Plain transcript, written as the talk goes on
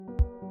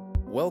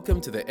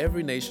Welcome to the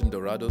Every Nation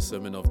Dorado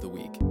Sermon of the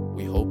Week.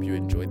 We hope you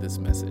enjoyed this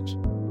message.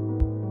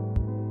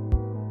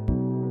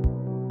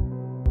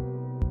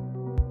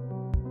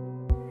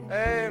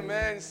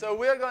 Amen. So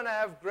we're going to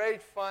have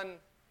great fun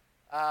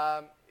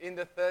in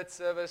the third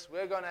service.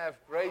 We're going to have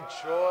great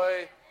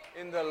joy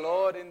in the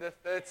Lord in the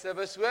third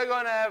service. We're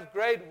going to have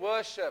great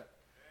worship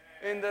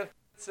in the third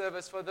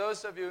service. For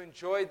those of you who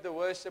enjoyed the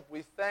worship,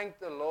 we thank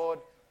the Lord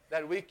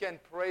that we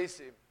can praise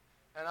Him.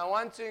 And I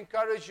want to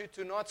encourage you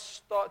to not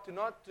stop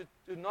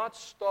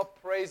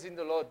praising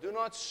the Lord. Do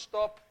not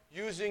stop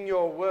using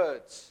your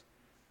words,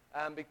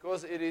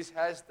 because it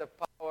has the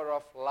power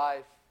of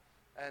life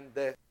and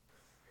death.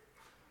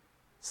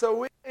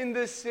 So we're in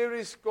this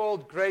series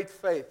called Great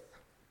Faith.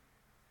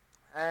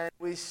 And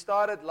we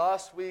started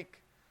last week,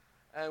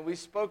 and we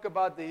spoke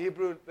about the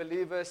Hebrew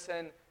believers.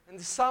 And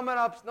to sum it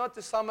up, not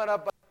to sum it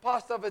up, but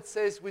part of it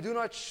says, we do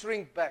not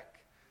shrink back.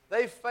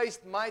 They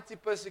faced mighty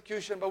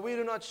persecution, but we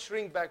do not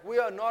shrink back. We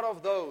are not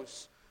of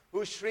those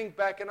who shrink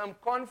back. And I'm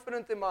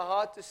confident in my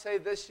heart to say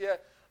this year,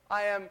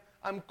 I'm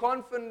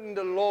confident in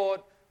the Lord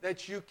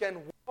that you can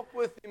walk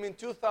with Him in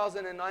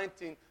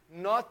 2019,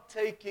 not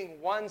taking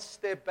one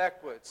step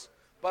backwards,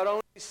 but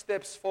only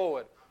steps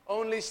forward,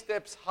 only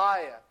steps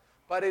higher.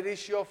 But it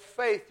is your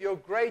faith, your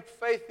great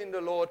faith in the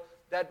Lord,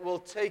 that will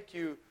take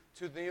you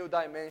to the new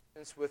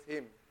dimensions with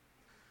Him.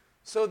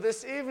 So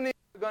this evening,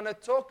 we're going to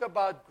talk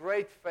about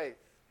great faith.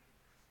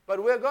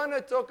 But we're going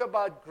to talk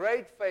about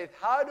great faith,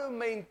 how to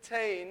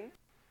maintain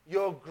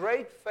your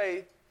great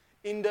faith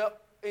in the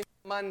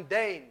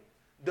mundane,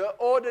 the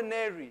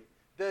ordinary,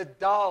 the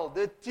dull,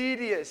 the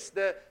tedious,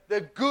 the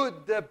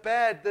good, the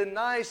bad, the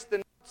nice, the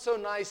not so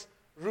nice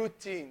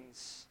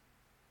routines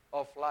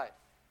of life.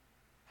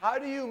 How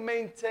do you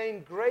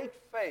maintain great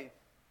faith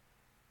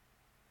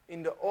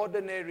in the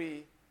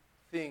ordinary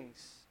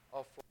things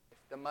of life,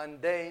 the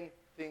mundane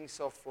things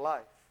of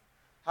life?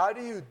 How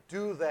do you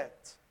do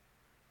that?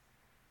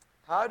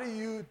 How do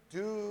you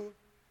do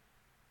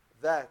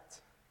that?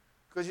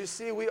 Because you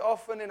see, we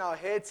often in our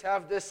heads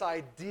have this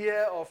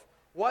idea of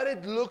what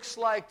it looks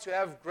like to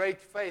have great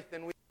faith.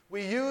 And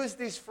we use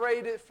these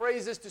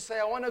phrases to say,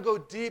 I want to go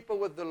deeper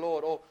with the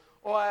Lord.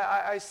 Or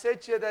I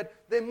said here that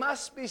there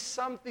must be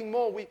something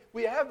more.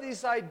 We have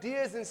these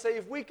ideas and say,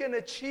 if we can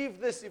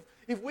achieve this,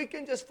 if we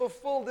can just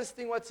fulfill this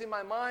thing, what's in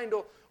my mind,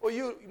 or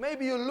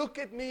maybe you look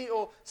at me,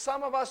 or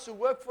some of us who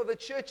work for the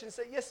church and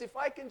say, yes, if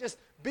I can just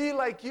be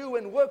like you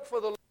and work for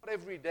the Lord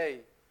every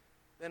day,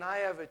 then I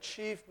have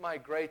achieved my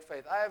great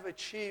faith. I have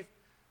achieved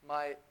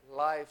my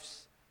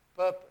life's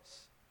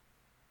purpose.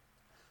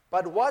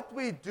 But what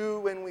we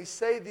do when we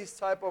say these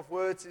type of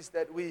words is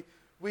that we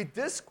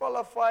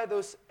disqualify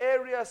those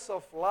areas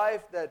of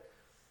life that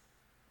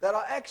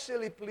are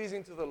actually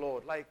pleasing to the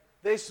Lord. Like,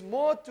 there's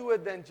more to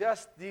it than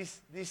just these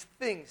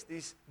things,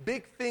 these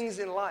big things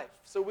in life.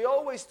 So we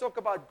always talk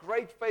about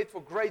great faith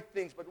for great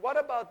things, but what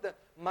about the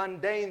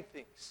mundane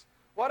things?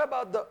 What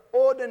about the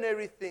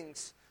ordinary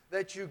things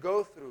that you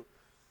go through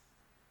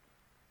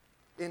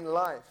in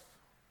life?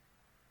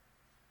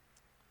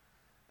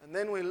 And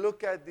then we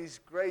look at these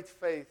great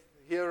faith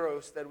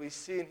heroes that we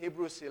see in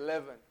Hebrews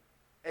 11.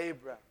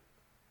 Abraham,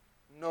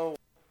 Noah,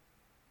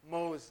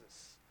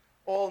 Moses.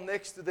 All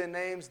next to their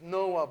names,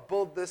 Noah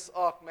built this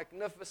ark,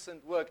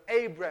 magnificent work.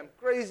 Abraham,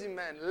 crazy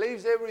man,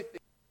 leaves everything,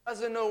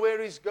 doesn't know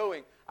where he's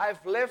going.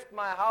 I've left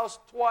my house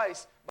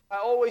twice, but I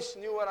always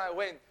knew where I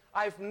went.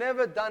 I've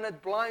never done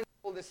it blindfolded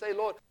and say,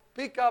 Lord,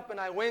 pick up, and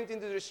I went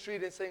into the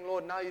street and saying,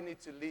 Lord, now you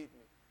need to lead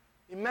me.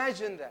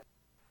 Imagine that.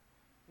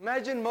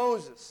 Imagine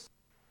Moses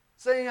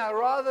saying, I'd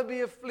rather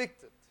be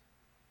afflicted.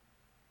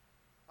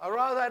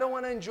 I don't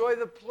want to enjoy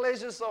the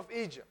pleasures of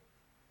Egypt.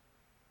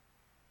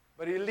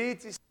 But he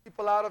leads his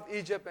people out of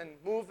Egypt and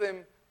moves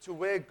them to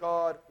where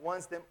God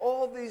wants them.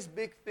 All these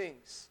big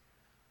things.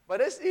 But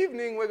this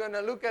evening, we're going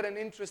to look at an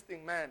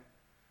interesting man.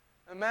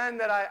 A man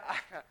that I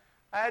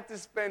had to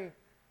spend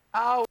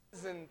hours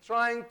in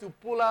trying to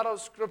pull out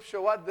of Scripture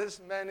what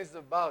this man is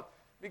about.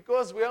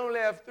 Because we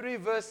only have 3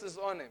 verses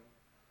on him.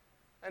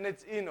 And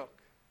it's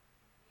Enoch.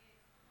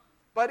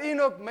 But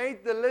Enoch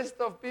made the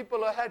list of people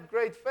who had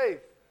great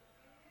faith.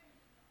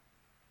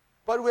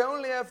 But we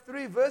only have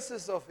 3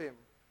 verses of him.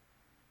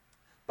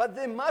 But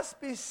there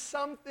must be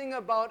something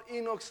about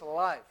Enoch's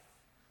life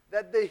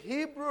that the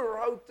Hebrew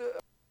writer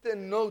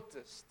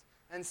noticed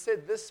and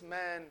said, this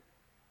man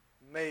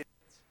made it.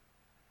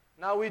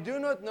 Now, we do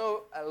not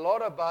know a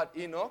lot about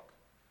Enoch,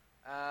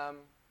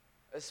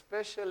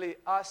 especially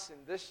us in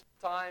this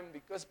time,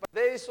 but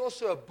there is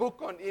also a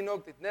book on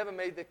Enoch that never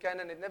made the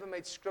canon, it never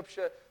made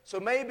Scripture. So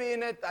maybe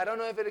in it, I don't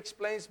know if it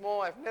explains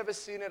more. I've never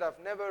seen it. I've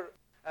never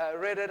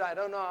read it. I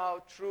don't know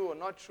how true or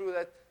not true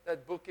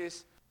that book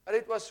is. But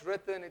it was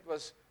written. It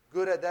was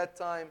good at that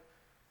time.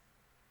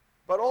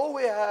 But all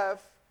we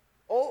have,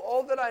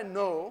 all that I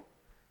know,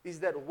 is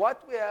that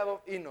what we have of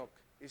Enoch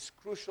is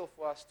crucial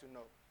for us to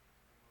know.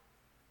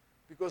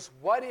 Because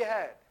what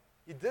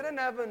he didn't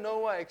have a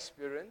Noah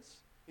experience.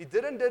 He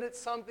didn't do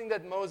something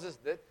that Moses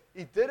did.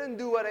 He didn't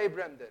do what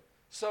Abraham did.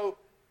 So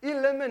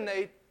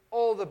eliminate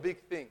all the big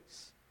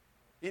things.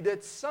 He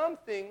did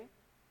something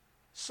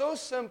so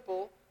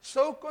simple,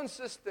 so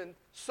consistent,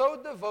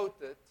 so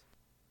devoted,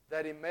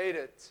 that he made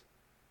it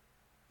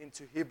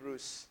into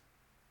Hebrews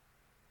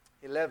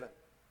 11.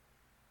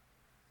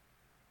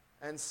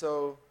 And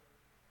so,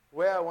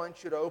 where I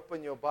want you to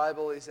open your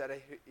Bible is at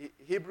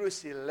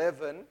Hebrews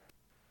 11,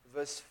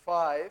 verse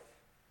 5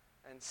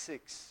 and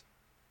 6.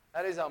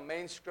 That is our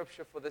main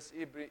scripture for this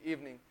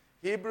evening.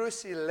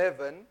 Hebrews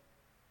 11,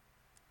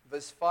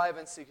 verse 5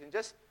 and 6. And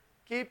just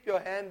keep your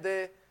hand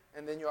there,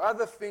 and then your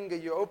other finger,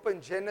 you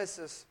open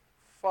Genesis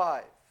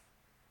 5,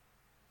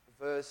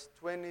 verse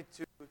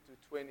 22 to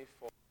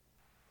 24.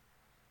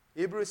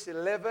 Hebrews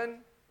 11,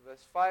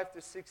 verse 5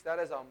 to 6, that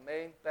is our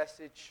main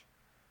passage.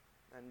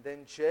 And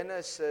then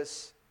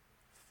Genesis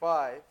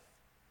 5,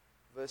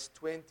 verse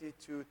 22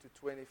 to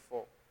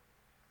 24.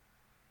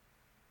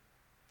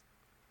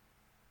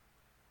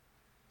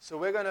 So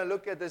we're going to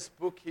look at this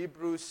book,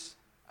 Hebrews.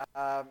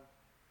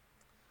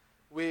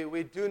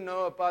 We do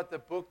know about the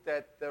book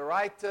that the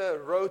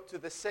writer wrote to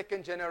the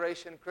second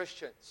generation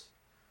Christians.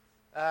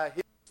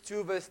 Hebrews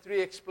 2 verse 3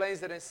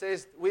 explains it and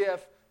says, we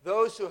have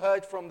those who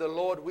heard from the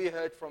Lord, we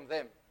heard from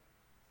them.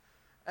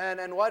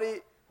 And what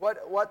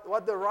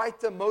the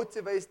writer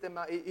motivates them,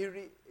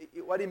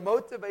 what he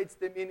motivates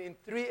them in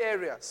three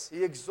areas.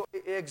 He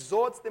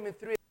exhorts them in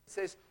three areas. He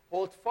says,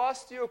 hold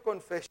fast to your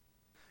confession,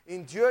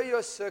 endure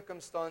your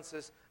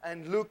circumstances,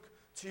 and look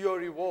to your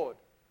reward.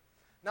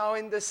 Now,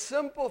 in the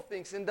simple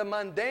things, in the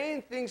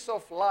mundane things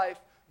of life,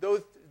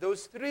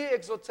 those three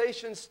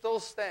exhortations still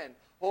stand.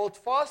 Hold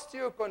fast to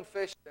your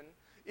confession,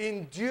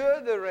 endure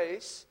the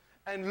race,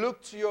 and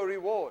look to your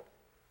reward.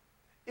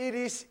 It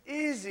is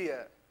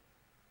easier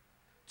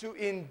to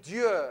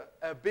endure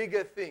a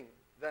bigger thing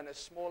than a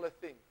smaller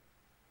thing.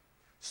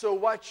 So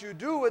what you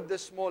do with the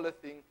smaller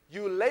thing,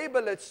 you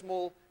label it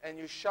small and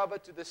you shove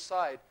it to the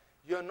side.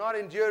 You're not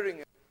enduring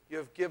it.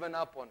 You've given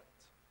up on it.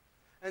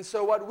 And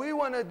so what we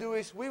want to do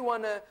is we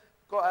want to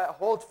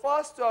hold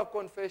fast to our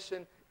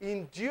confession,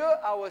 endure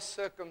our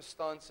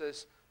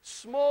circumstances,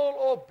 small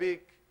or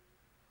big,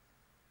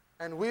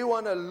 and we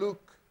want to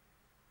look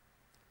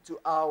to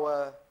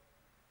our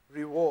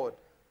reward.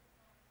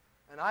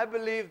 And I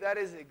believe that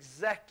is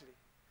exactly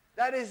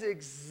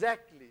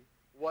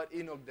what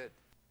Enoch did.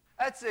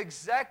 That's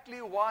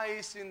exactly why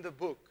he's in the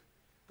book.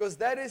 Because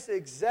that is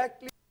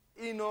exactly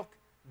what Enoch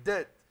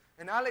did.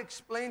 And I'll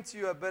explain to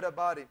you a bit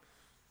about him.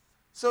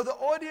 So the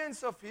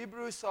audience of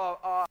Hebrews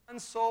are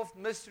unsolved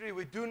mystery.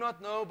 We do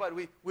not know, but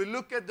we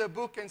look at the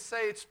book and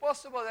say it's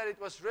possible that it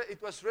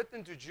was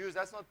written to Jews.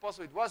 That's not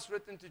possible. It was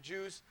written to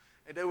Jews.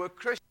 And they were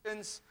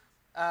Christians,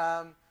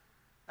 and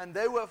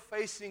they were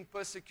facing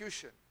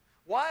persecution.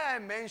 Why I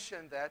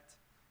mention that,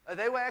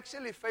 they were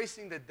actually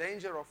facing the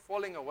danger of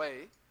falling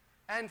away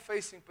and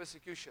facing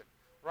persecution,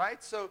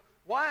 right? So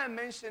why I'm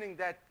mentioning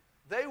that,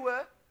 they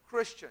were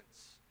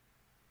Christians.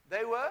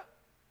 They were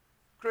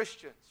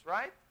Christians,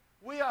 right?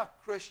 We are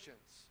Christians.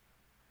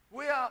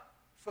 We are,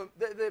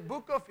 the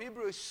book of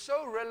Hebrews is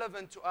so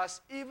relevant to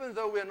us, even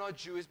though we are not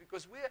Jews,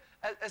 because we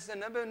are, as a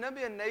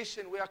Namibian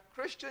nation, we are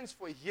Christians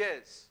for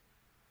years.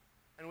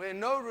 And we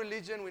know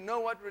religion, we know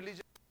what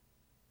religion is.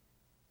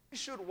 We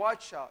should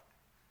watch out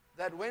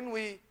that when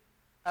we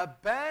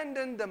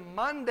abandon the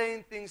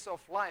mundane things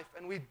of life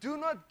and we do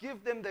not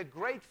give them the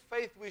great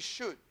faith we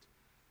should,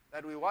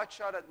 that we watch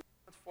out that we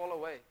don't fall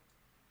away.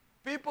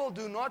 People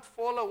do not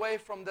fall away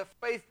from the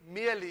faith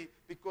merely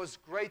because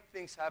great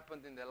things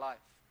happened in their life.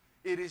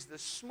 It is the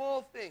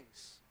small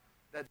things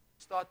that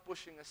start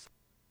pushing us.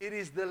 It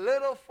is the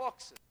little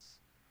foxes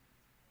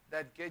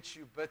that get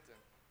you bitten.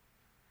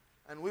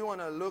 And we want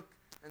to look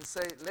and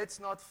say, let's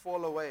not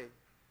fall away,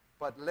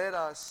 but let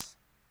us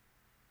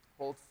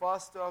hold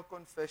fast to our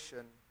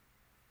confession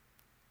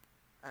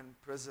and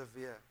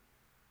persevere.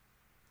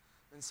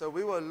 And so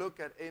we will look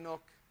at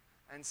Enoch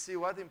and see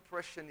what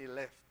impression he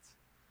left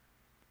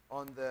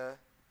on the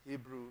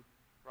Hebrew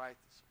writers.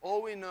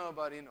 All we know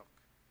about Enoch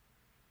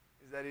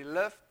is that he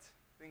lived,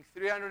 I think,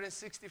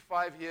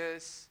 365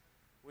 years.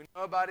 We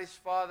know about his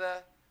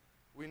father.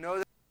 We know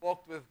that he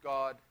walked with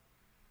God.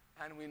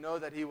 And we know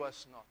that he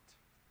was not.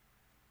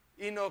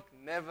 Enoch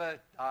never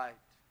died.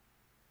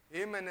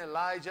 Him and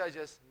Elijah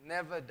just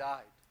never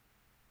died.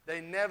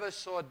 They never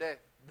saw death.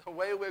 The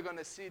way we're going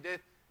to see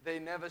death, they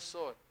never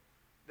saw it.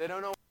 They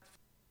don't know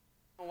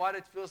what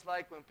it feels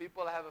like when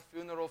people have a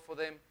funeral for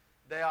them.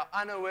 They are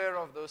unaware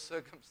of those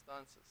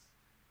circumstances.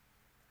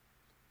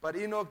 But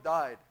Enoch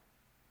died.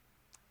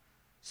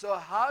 So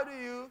how do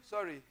you,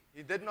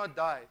 he did not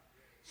die.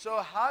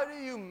 So how do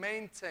you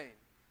maintain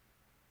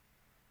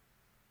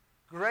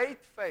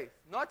great faith,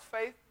 not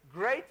faith,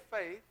 great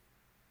faith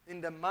in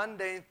the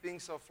mundane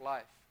things of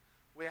life?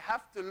 We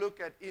have to look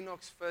at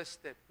Enoch's first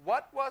step.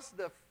 What was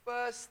the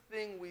first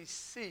thing we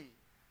see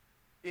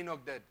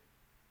Enoch did?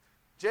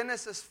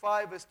 Genesis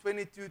 5 verse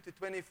 22 to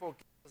 24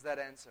 gives us that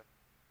answer.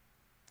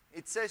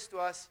 It says to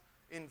us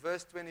in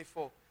verse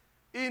 24,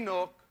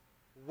 Enoch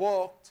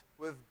walked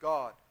with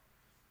God.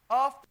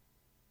 After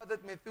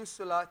that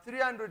Methuselah,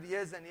 300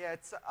 years, and he had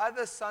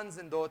other sons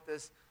and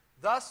daughters,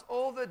 Thus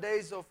all the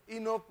days of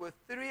Enoch were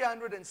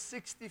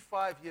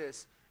 365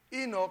 years.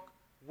 Enoch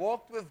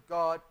walked with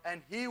God,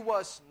 and he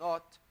was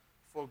not,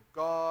 for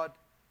God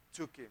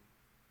took him.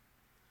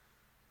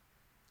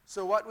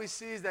 So what we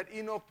see is that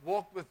Enoch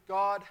walked with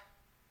God,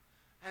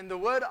 and the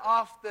word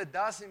after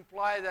does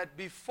imply that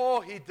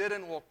before he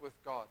didn't walk with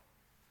God.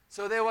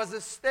 So there was a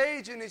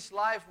stage in his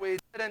life where he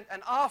didn't,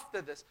 and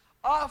after this,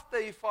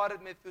 after he fathered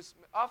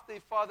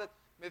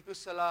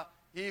Methuselah,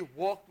 he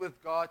walked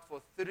with God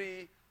for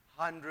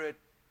 300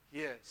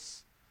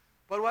 years.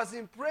 But what's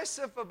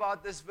impressive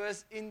about this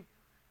verse, in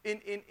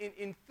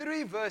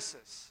 3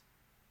 verses,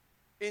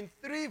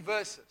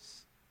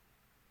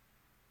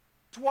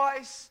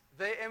 twice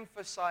they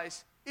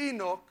emphasize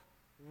Enoch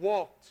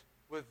walked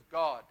with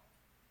God.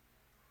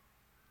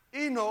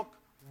 Enoch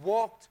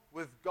walked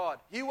with God.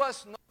 He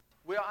was not,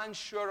 we are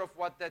unsure of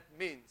what that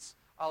means.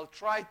 I'll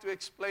try to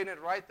explain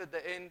it right at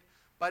the end.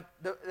 But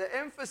the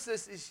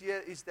emphasis is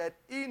here is that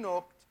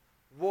Enoch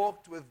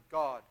walked with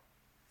God.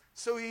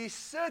 So he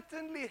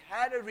certainly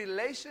had a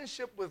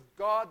relationship with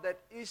God that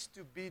is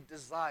to be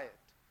desired.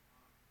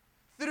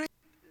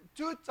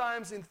 2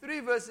 times in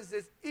 3 verses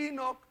it says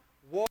Enoch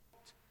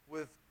walked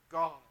with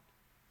God.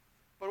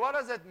 But what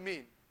does that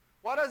mean?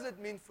 What does it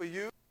mean for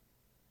you?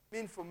 It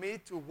means for me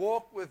to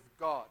walk with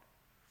God.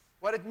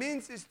 What it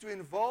means is to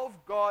involve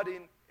God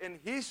in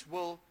His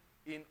will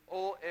in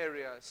all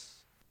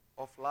areas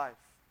of life.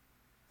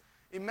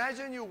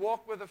 Imagine you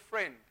walk with a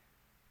friend.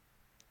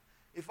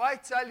 If I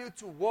tell you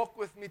to walk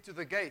with me to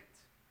the gate,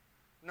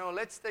 no,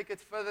 let's take it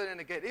further than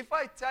the gate. If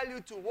I tell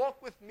you to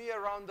walk with me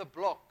around the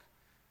block,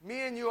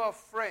 me and you are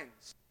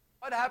friends,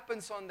 what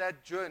happens on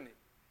that journey?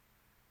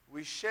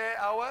 We share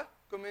our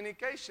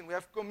communication. We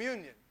have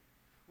communion.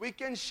 We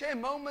can share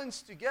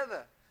moments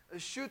together. A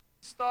shooting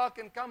star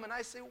can come and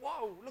I say,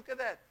 wow, look at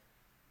that.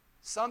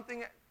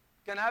 Something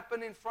can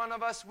happen in front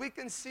of us. We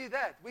can see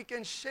that. We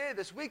can share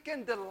this. We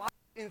can delight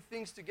in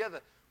things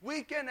together.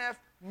 We can have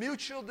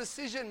mutual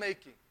decision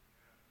making.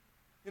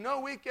 You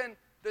know, we can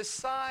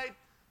decide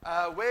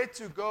where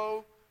to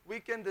go. We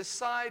can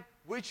decide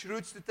which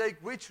routes to take,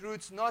 which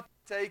routes not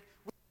to take.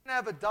 We can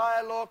have a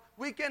dialogue.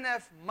 We can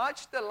have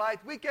much delight.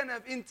 We can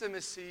have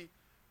intimacy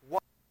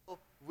while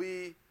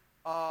we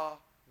are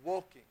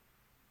walking.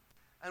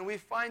 And we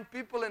find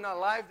people in our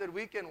life that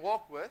we can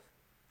walk with.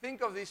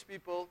 Think of these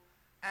people,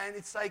 and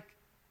it's like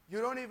you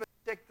don't even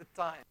take the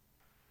time.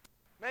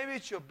 Maybe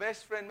it's your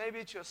best friend, maybe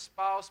it's your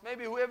spouse,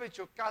 maybe whoever, it's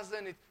your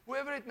cousin,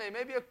 whoever it may,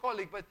 maybe a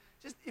colleague, but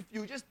just if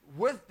you just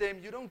with them,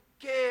 you don't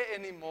care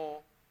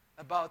anymore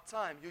about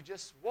time. You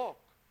just walk.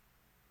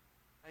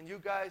 And you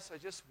guys are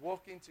just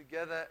walking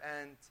together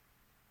and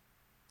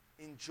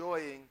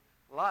enjoying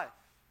life.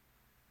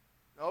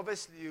 Now,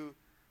 obviously,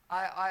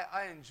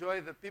 I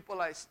enjoy the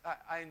people I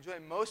enjoy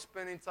most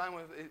spending time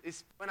with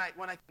is when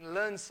I can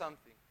learn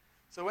something.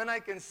 So when I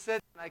can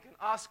sit and I can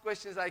ask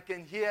questions, I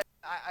can hear,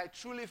 I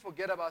truly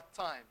forget about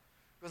time.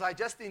 Because I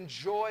just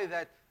enjoy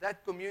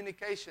that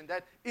communication,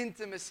 that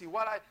intimacy.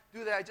 What I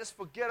do there, I just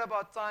forget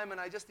about time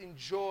and I just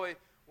enjoy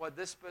what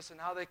this person,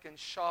 how they can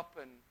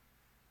sharpen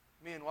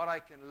me and what I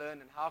can learn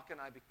and how can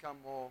I become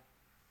more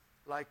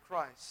like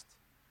Christ.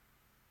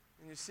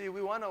 And you see,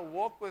 we want to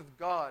walk with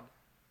God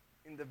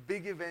in the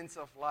big events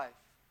of life.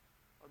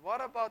 But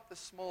what about the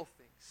small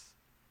things?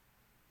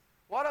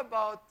 What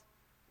about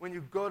when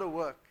you go to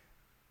work?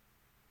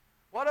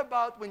 What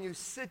about when you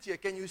sit here?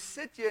 Can you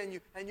sit here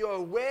and you're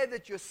aware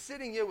that you're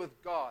sitting here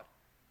with God?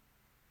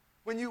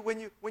 When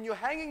you're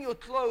hanging your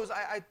clothes,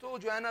 I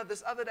told you, Anna,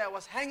 this other day I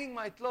was hanging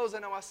my clothes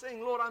and I was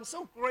saying, Lord, I'm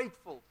so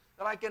grateful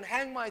that I can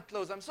hang my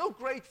clothes. I'm so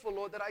grateful,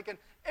 Lord, that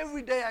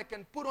every day I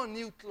can put on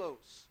new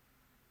clothes.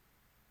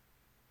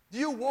 Do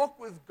you walk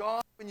with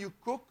God when you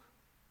cook?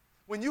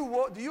 Do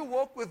you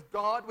walk with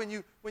God when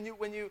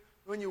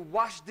you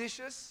wash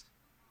dishes?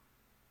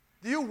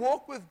 Do you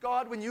walk with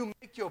God when you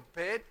make your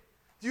bed?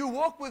 Do you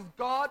walk with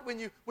God when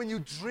you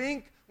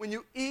drink, when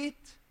you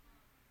eat?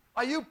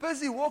 Are you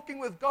busy walking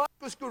with God?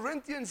 Because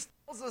Corinthians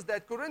tells us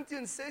that.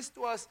 Corinthians says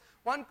to us,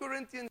 1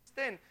 Corinthians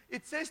 10,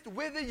 it says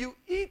whether you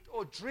eat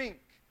or drink.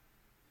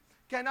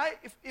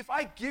 If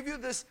I give you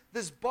this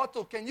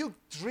bottle, can you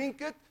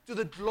drink it to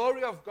the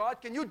glory of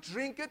God? Can you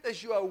drink it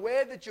as you are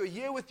aware that you're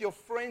here with your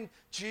friend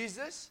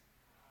Jesus?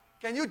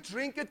 Can you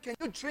drink it? Can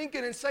you drink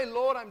it and say,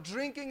 Lord, I'm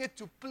drinking it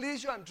to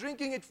please you. I'm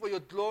drinking it for your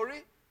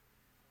glory.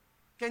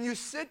 Can you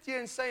sit here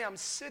and say, I'm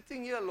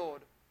sitting here,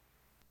 Lord,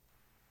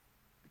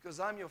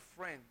 because I'm your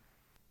friend.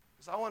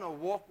 Because I want to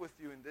walk with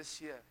you in this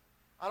year.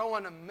 I don't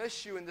want to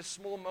miss you in the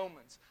small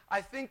moments.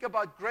 I think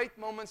about great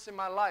moments in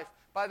my life.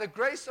 By the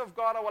grace of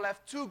God, I will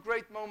have 2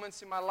 great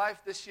moments in my life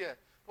this year.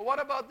 But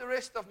what about the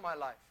rest of my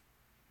life?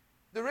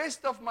 The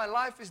rest of my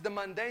life is the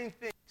mundane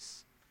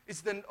things. It's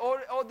the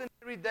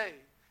ordinary day.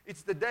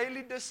 It's the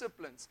daily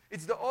disciplines.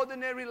 It's the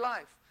ordinary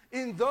life.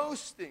 In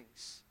those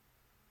things,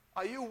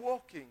 are you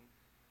walking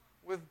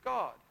with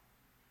God?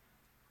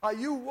 Are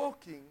you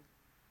walking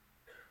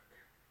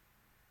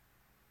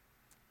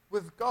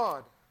with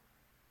God?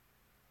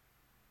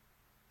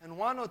 And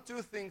 1 or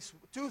 2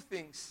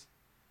 things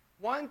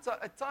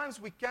At times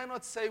we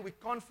cannot say we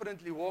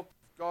confidently walk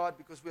with God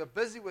because we are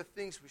busy with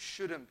things we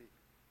shouldn't be.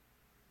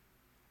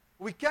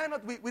 We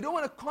don't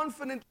want to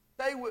confidently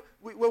say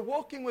we're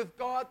walking with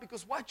God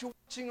because what you're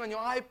watching on your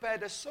iPad,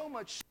 there's so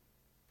much.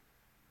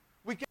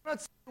 We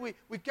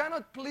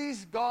cannot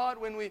please God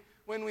when we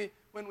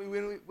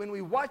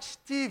watch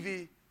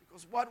TV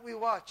because what we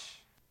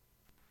watch.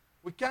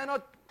 We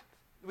cannot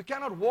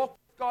walk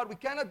with God. We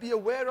cannot be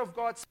aware of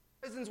God's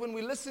presence when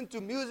we listen to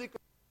music.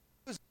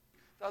 Music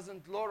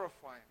doesn't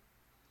glorify Him.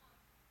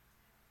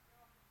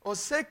 Or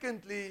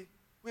secondly,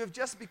 we have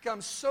just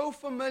become so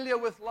familiar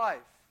with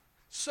life,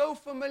 so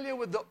familiar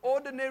with the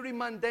ordinary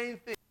mundane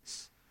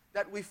things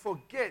that we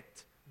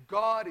forget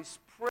God is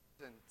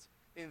present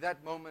in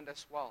that moment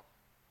as well.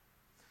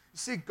 You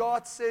see,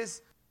 God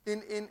says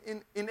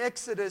in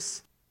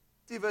Exodus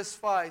 50 verse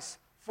 5,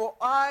 "For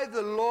I,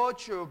 the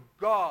Lord your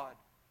God,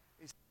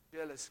 is a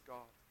jealous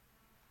God."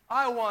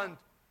 I want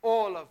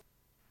all of you.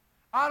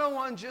 I don't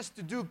want just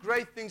to do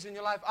great things in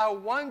your life. I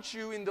want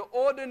you in the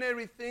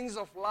ordinary things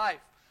of life.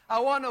 I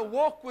want to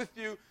walk with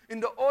you in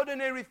the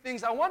ordinary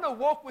things. I want to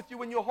walk with you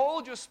when you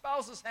hold your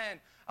spouse's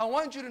hand. I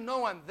want you to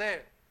know I'm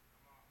there.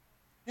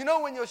 You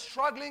know, when you're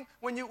struggling,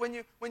 when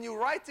you're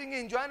writing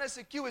in Joanna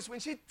Secures, when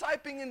she's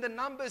typing in the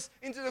numbers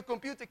into the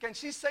computer, can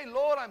she say,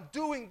 "Lord, I'm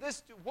doing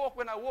this to walk.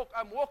 When I walk,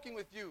 I'm walking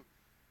with you."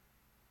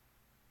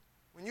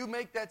 When you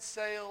make that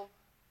sale,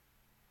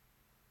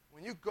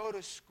 when you go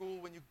to school,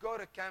 when you go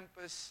to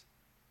campus,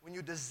 when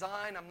you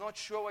design, I'm not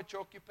sure what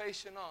your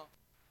occupation are,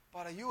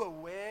 but are you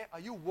aware? Are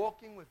you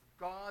walking with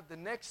God? The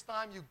next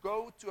time you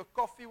go to a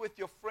coffee with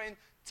your friend,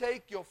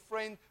 take your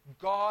friend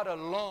God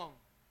along.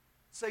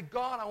 Say,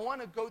 "God, I want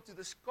to go to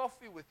this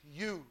coffee with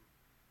you.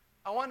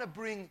 I want to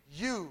bring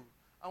you.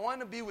 I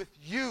want to be with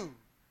you.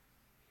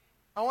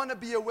 I want to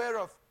be aware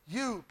of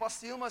you."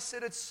 Pastor Hilma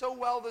said it so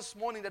well this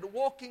morning that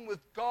walking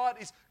with God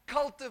is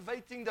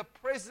cultivating the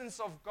presence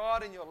of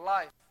God in your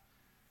life.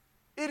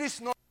 It is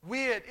not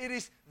weird. It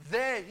is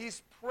there. He's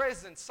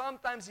present.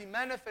 Sometimes He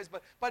manifests,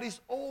 but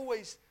He's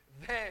always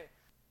there.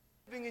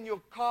 Living in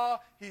your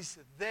car, He's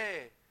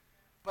there.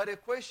 But the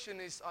question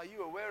is, are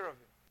you aware of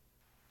Him?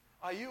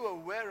 Are you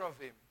aware of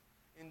Him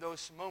in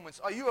those moments?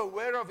 Are you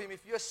aware of Him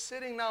if you're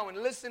sitting now and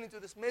listening to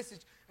this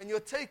message and you're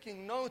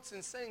taking notes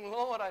and saying,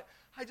 "Lord,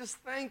 I just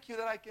thank you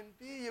that I can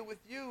be here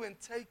with you," and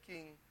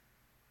taking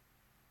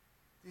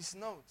these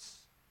notes.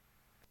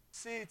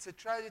 See, it's a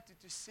tragedy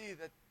to see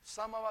that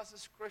some of us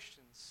as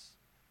Christians,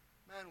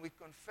 man, we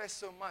confess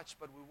so much,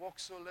 but we walk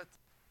so little.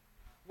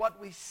 What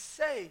we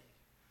say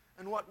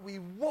and what we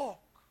walk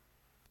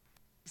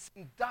is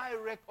in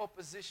direct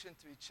opposition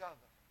to each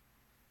other.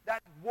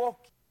 That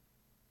walking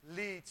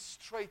leads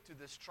straight to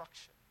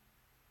destruction.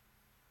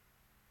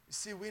 You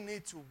see, we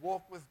need to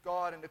walk with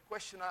God, and the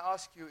question I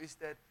ask you is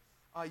that,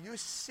 are you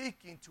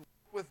seeking to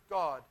walk with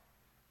God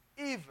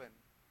even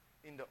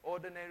in the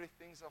ordinary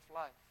things of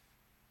life?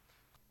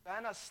 Could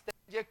Anna stand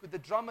here? Could the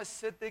drummer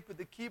sit there? Could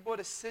the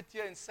keyboardist sit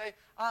here and say,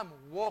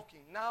 "I'm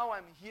walking. Now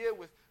I'm here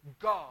with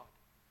God.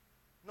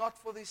 Not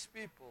for these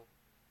people.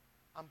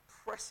 I'm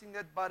pressing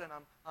that button.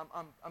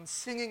 I'm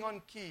singing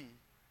on key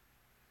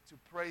to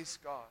praise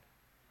God."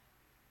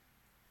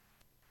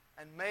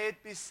 And may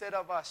it be said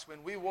of us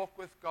when we walk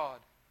with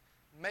God,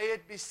 may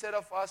it be said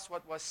of us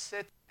what was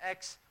said in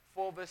Acts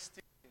 4 verse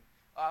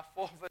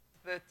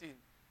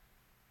 13.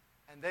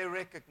 And they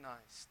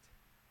recognized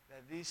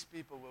that these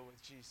people were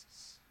with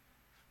Jesus.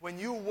 When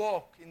you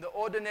walk in the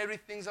ordinary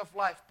things of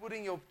life,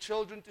 putting your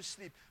children to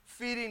sleep,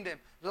 feeding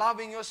them,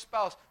 loving your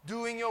spouse,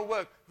 doing your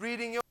work,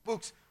 reading your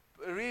books,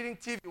 reading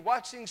TV,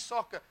 watching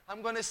soccer.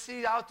 I'm going to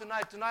see out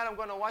tonight. Tonight I'm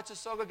going to watch a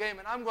soccer game,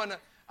 and I'm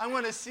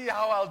going to see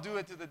how I'll do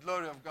it to the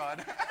glory of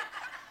God.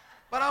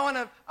 But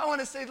I want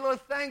to say, Lord,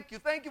 thank you.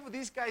 Thank you for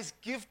these guys'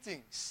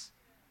 giftings.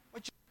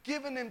 What you've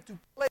given them to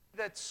play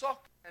that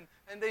soccer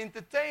and they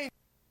entertain.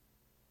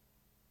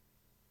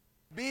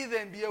 Be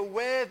there and be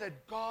aware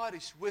that God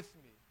is with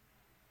me.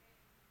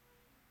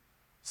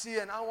 See,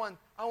 and I want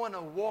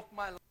to walk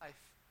my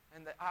life,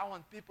 and I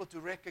want people to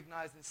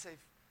recognize and say,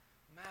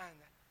 "Man,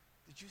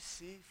 did you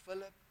see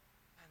Philip?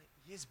 Man,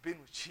 he's been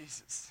with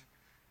Jesus.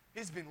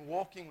 He's been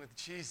walking with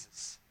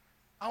Jesus."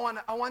 I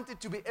want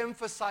it to be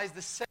emphasized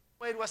the same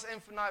way it was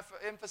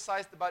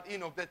emphasized about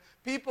Enoch, that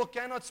people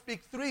cannot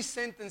speak 3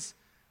 sentences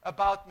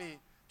about me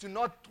to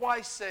not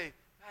twice say,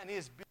 "Man, he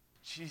has been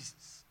with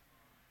Jesus.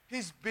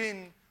 He's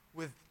been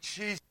with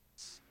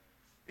Jesus."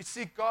 You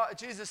see,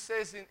 Jesus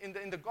says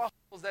in the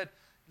Gospels that,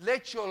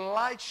 "Let your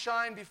light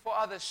shine before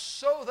others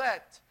so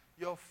that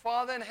your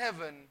Father in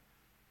heaven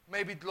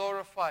may be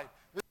glorified."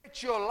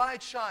 Let your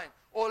light shine,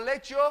 or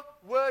let your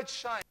word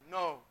shine.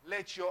 No,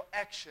 let your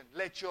action,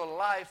 let your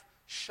life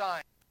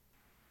shine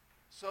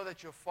so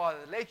that your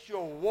Father, let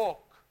your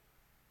walk,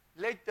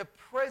 let the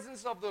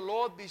presence of the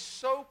Lord be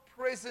so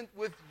present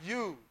with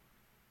you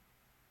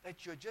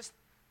that you're just,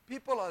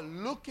 people are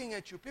looking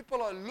at you.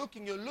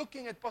 You're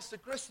looking at Pastor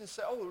Chris and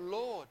say, "Oh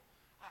Lord,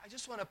 I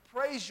just want to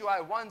praise you."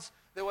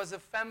 There was a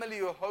family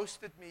who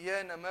hosted me here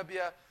in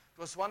Namibia. It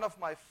was one of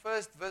my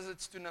first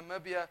visits to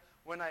Namibia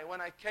when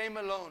I came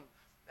alone.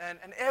 And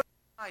every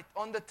night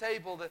on the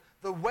table,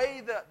 the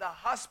way the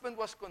husband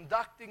was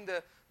conducting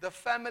the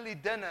family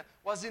dinner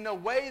was in a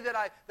way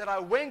that I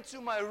went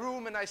to my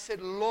room and I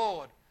said,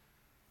 Lord,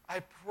 I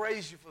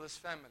praise you for this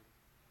family.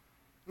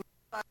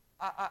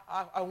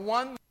 I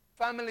want my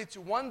family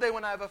to, one day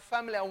when I have a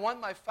family, I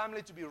want my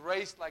family to be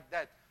raised like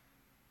that.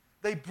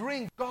 They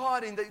bring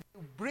God in, they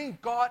bring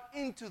God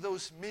into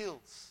those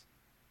meals.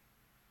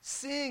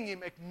 Seeing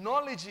Him,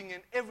 acknowledging in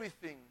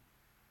everything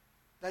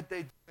that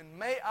they do. And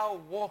may our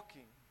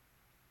walking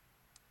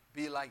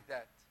be like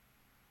that.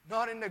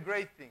 Not in the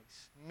great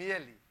things,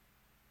 merely,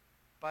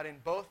 but in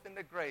both in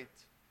the great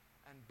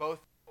and both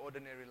in the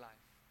ordinary life.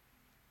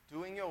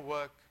 Doing your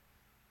work,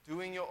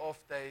 doing your off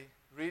day,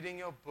 reading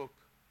your book,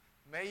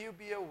 may you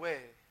be aware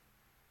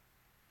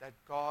that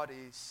God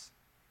is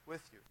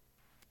with you.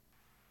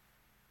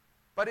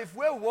 But if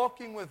we're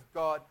walking with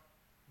God,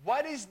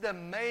 what is the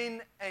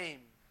main aim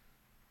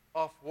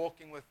of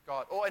walking with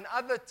God? Or in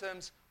other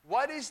terms,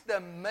 what is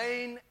the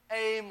main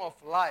aim of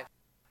life?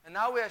 And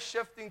now we are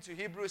shifting to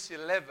Hebrews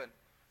 11.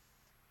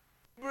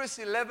 Hebrews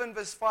 11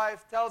 verse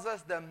 5 tells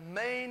us the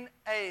main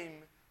aim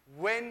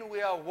when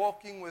we are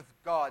walking with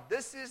God.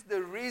 This is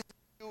the reason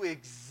you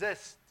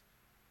exist.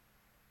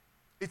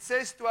 It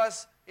says to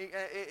us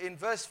in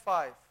verse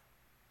 5,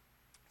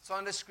 it's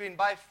on the screen,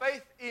 by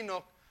faith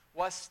Enoch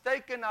was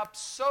taken up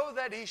so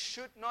that he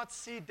should not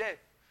see death.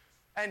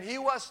 And he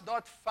was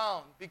not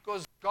found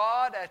because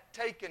God had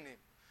taken him.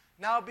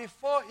 Now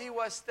before he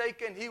was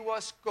taken, he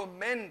was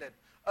commended,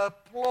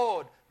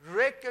 applauded,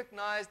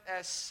 recognized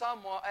as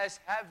someone, as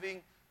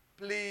having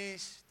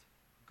pleased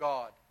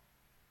God.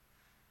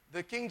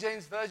 The King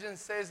James Version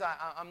says,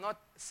 I'm not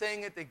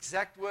saying it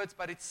exact words,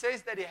 but it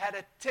says that he had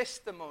a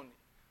testimony.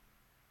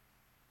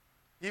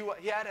 He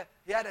had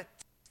a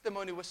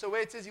testimony. So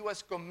where it says he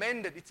was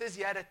commended, it says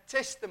he had a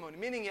testimony,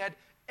 meaning he had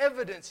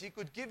evidence. He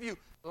could give you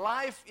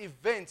life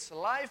events,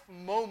 life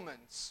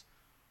moments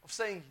of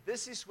saying,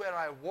 this is where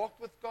I walked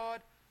with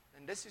God,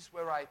 and this is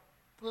where I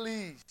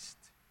pleased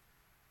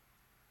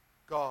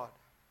God.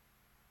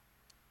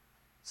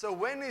 So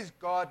when is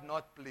God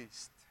not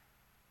pleased?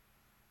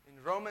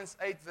 In Romans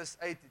 8 verse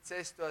 8 it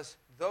says to us,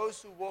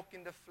 those who walk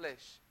in the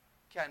flesh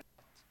cannot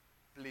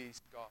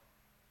please God.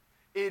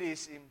 It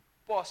is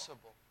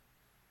impossible.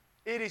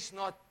 It is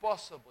not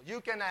possible.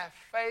 You can have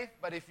faith,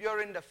 but if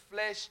you're in the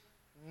flesh,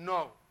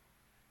 no.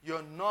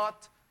 You're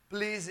not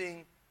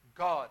pleasing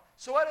God.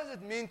 So what does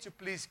it mean to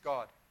please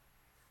God?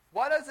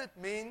 What does it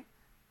mean?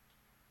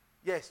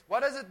 Yes,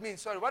 what does it mean?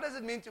 Sorry, what does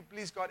it mean to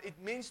please God? It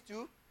means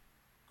to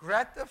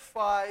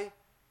gratify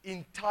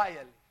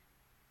entirely.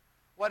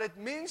 What it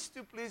means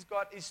to please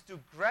God is to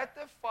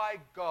gratify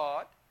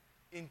God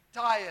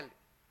entirely.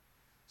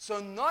 So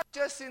not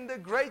just in the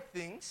great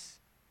things,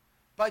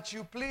 but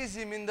you please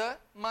Him in the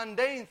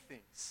mundane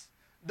things,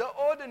 the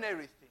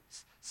ordinary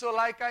things. So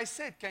like I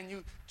said, can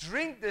you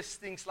drink these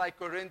things like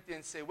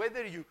Corinthians say?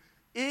 Whether you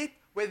eat,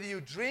 whether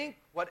you drink,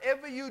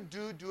 whatever you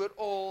do, do it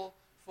all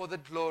for the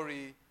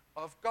glory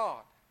of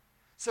God.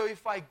 So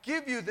if I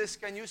give you this,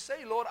 can you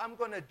say, Lord, I'm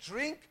going to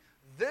drink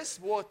this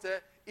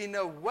water in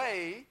a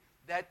way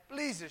that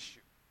pleases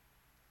you?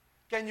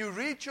 Can you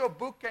read your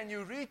book? Can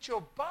you read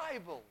your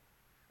Bible?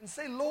 And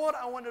say, Lord,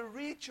 I want to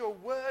read your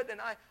word, and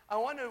I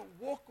want to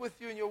walk with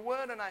you in your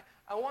word, and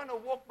I want to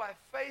walk by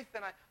faith,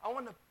 and I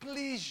want to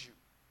please you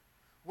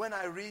when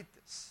I read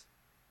this.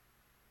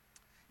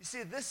 You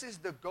see, this is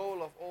the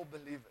goal of all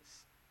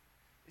believers,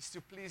 is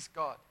to please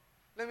God.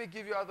 Let me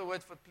give you other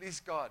word for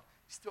please God.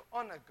 It's to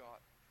honor God.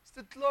 It's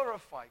to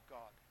glorify God.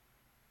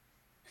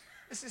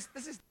 This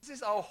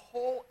is our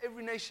whole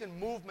Every Nation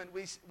movement.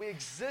 We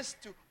exist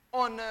to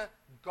honor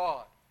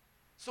God.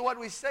 So what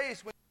we say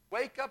is when you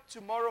wake up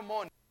tomorrow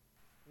morning,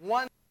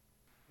 one,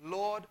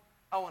 Lord,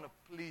 I want to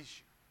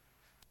please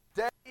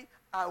you. Today,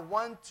 I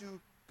want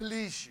to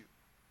please you.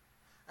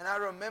 And I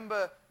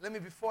remember,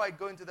 before I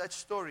go into that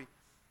story,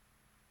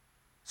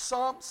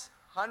 Psalms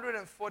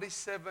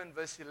 147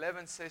 verse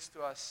 11 says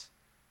to us,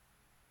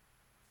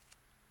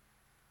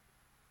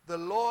 the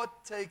Lord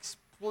takes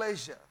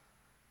pleasure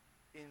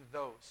in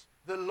those.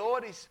 The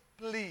Lord is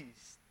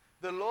pleased.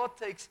 The Lord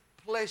takes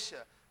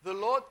pleasure. The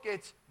Lord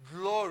gets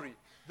glory.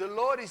 The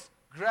Lord is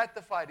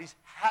gratified. He's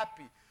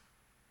happy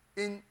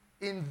in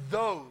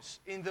those,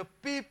 in the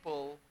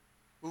people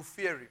who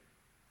fear Him,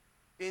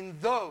 in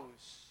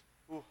those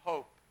who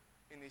hope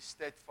in His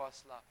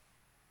steadfast love.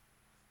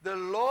 The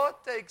Lord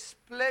takes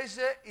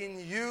pleasure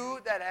in you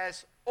that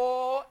has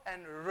awe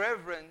and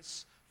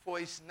reverence for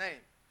His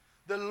name.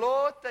 The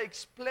Lord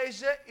takes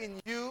pleasure in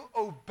you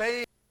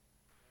obeying.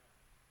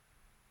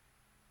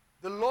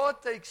 The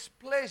Lord takes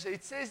pleasure.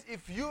 It says,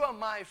 if you are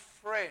my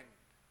friend,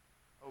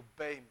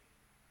 obey me.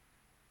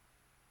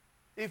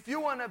 If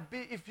you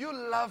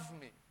love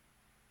me,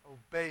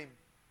 obey me.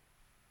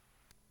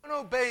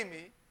 Don't obey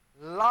me,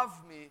 love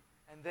me,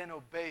 and then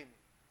obey me.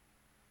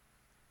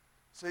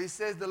 So he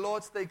says the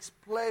Lord takes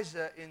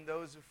pleasure in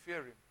those who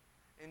fear Him,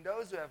 in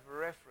those who have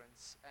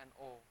reverence and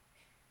awe,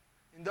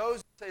 in those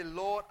who say,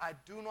 Lord, I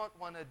do not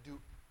want to do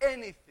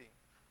anything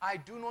I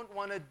do not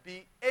want to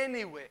be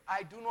anywhere.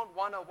 I do not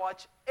want to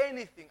watch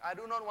anything. I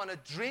do not want to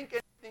drink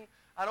anything.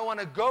 I don't want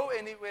to go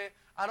anywhere.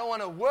 I don't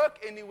want to work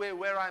anywhere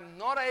where I'm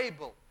not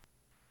able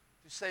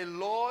to say,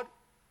 Lord,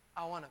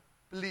 I want to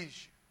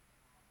please you.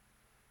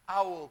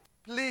 I will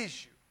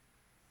please you.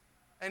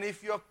 And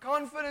if you're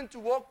confident to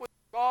walk with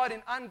God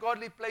in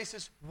ungodly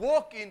places,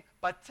 walk in,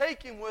 but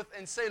take Him with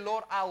and say,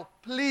 Lord, I'll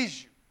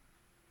please you.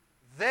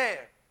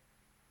 There.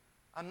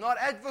 I'm not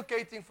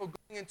advocating for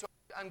going into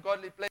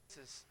ungodly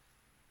places,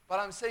 but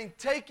I'm saying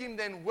take Him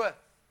then with.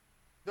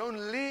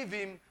 Don't leave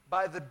Him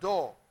by the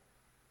door.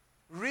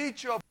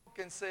 Read your book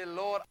and say,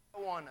 Lord,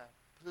 I want to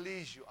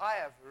please you. I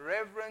have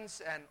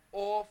reverence and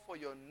awe for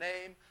your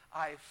name.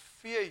 I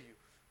fear you.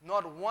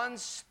 Not one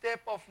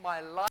step of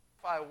my life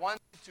I want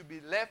to be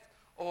left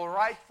or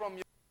right from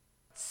your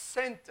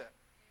center.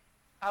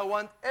 I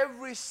want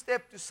every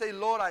step to say,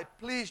 Lord, I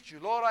pleased you.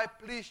 Lord, I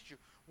pleased you.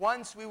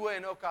 Once we were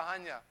in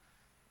Okahanya,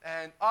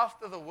 and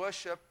after the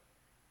worship,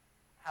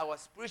 I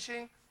was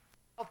preaching,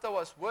 Shalta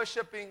was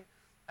worshiping,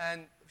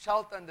 and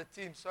Shalta and the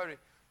team, sorry.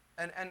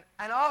 And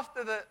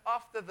after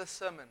the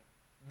sermon,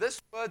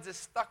 this word is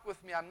stuck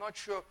with me. I'm not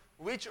sure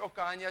which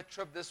Okahanya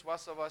trip this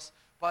was of us,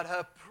 but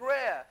her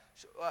prayer,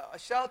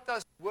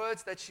 Shalta's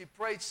words that she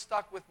prayed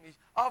stuck with me.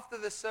 After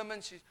the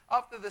sermon,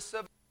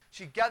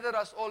 she gathered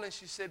us all and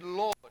she said,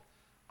 Lord,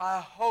 I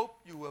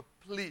hope you were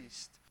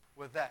pleased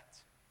with that.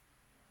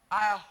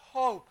 I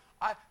hope.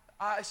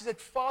 She said,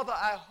 Father,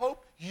 I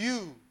hope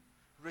you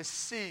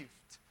received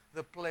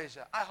the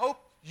pleasure. I hope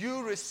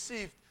you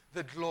received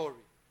the glory.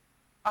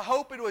 I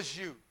hope it was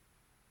you.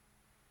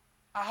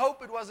 I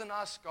hope it wasn't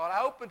us, God. I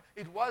hope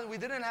it was. We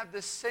didn't have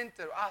the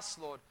center, us,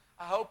 Lord.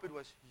 I hope it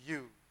was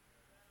you.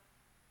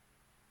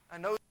 I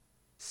know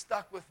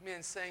stuck with me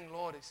and saying,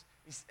 Lord,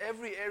 is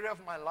every area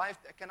of my life,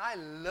 can I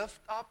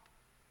lift up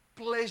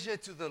pleasure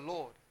to the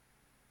Lord?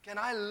 Can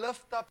I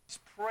lift up His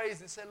praise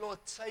and say, Lord,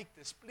 take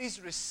this.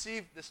 Please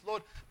receive this.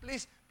 Lord,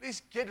 please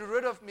get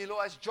rid of me.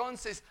 Lord, as John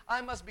says,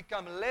 I must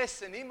become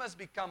less and He must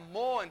become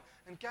more.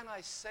 And can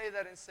I say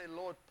that and say,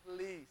 Lord,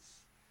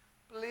 please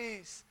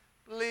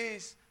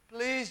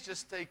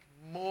just take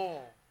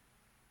more.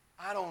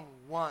 I don't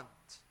want.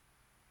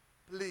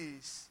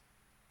 Please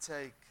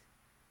take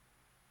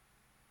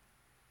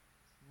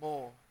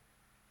more.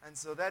 And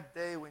so that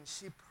day when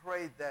she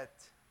prayed that,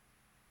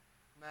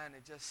 man,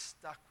 it just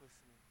stuck with me.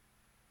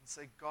 And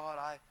say, God,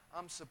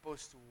 I'm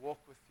supposed to walk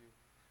with you.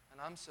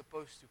 And I'm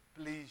supposed to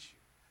please you.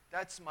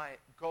 That's my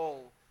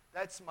goal.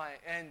 That's my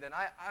end. And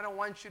I don't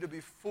want you to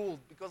be fooled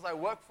because I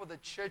work for the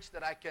church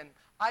that I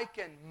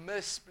can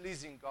miss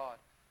pleasing God.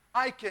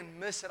 I can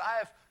miss it. I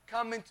have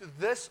come into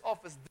this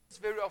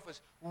very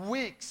office,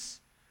 weeks.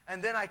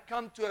 And then I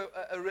come to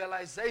a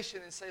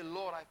realization and say,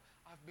 Lord,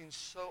 I've been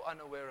so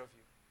unaware of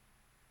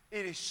you.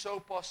 It is so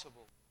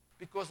possible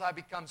because I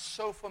become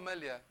so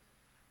familiar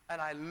and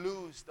I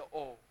lose the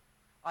awe.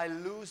 I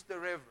lose the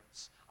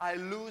reverence. I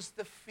lose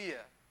the fear.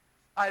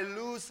 I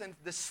lose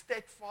the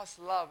steadfast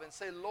love and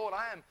say, Lord,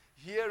 I am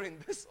here in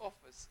this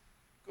office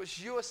because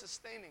you are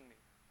sustaining me.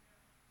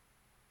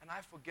 And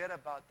I forget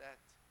about that.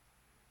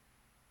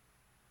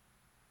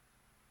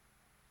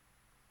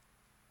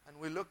 And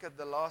we look at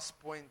the last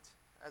point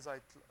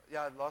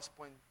last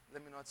point.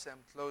 Let me not say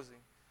I'm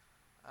closing.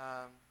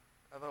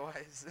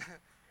 Otherwise,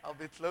 I'll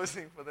be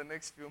closing for the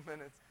next few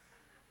minutes.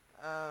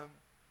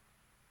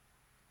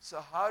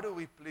 So how do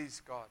we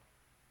please God?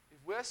 If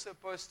we're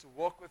supposed to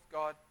walk with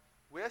God,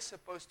 we're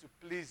supposed to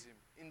please Him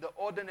in the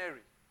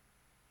ordinary.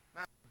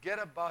 Man, forget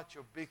about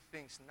your big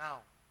things now.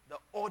 The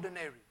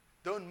ordinary.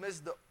 Don't miss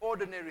the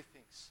ordinary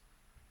things.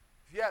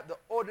 If you have the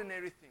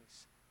ordinary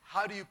things,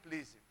 how do you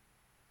please Him?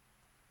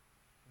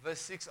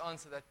 Verse 6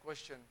 answers that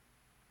question.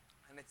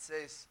 And it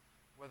says,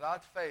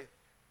 without faith,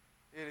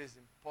 it is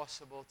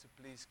impossible to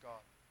please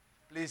God.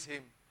 Please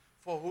Him.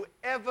 For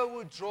whoever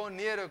will draw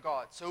near to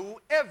God. So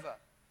whoever,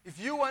 if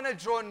you want to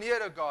draw near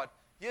to God,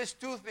 here's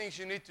two things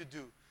you need to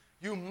do.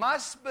 You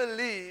must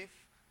believe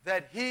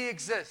that He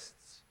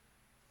exists.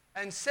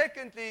 And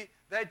secondly,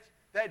 that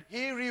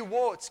He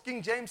rewards.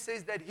 King James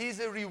says that He's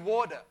a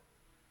rewarder.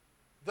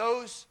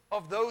 Those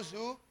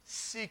who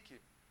seek Him.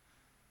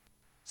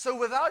 So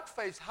without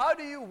faith, how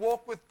do you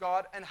walk with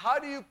God and how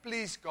do you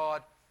please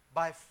God?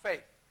 By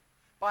faith.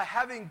 By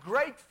having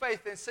great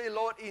faith and say,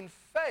 Lord, in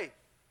faith,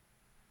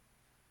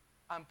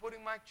 I'm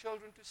putting my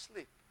children to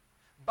sleep.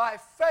 By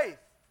faith,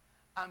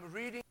 I'm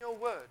reading your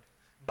word.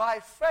 By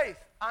faith,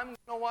 I'm going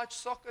to watch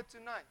soccer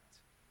tonight.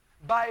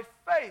 By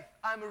faith,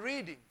 I'm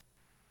reading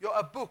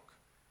a book.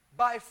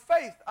 By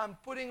faith, I'm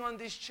putting on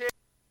these chairs,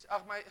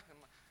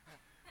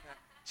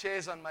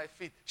 chairs on my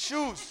feet,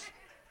 shoes.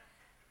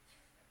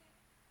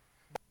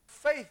 By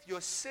faith,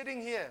 you're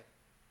sitting here.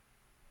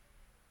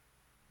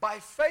 By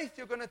faith,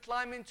 you're going to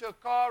climb into a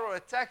car or a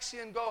taxi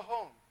and go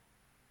home.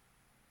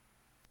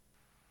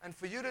 And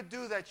for you to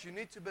do that, you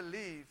need to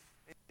believe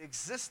in the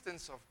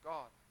existence of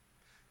God.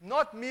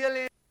 Not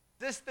merely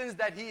existence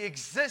that He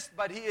exists,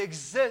 but He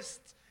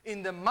exists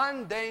in the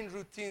mundane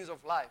routines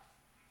of life.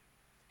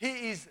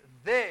 He is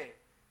there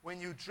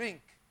when you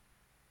drink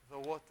the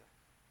water.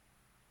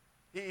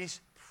 He is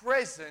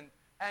present,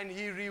 and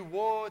He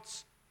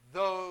rewards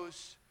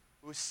those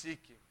who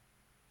seek Him.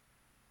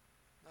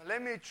 Now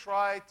let me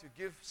try to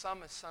give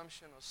some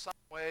assumption or some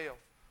way of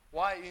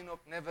why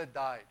Enoch never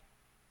died.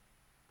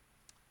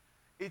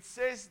 It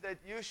says that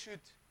you should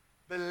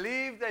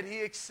believe that He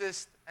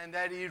exists and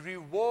that He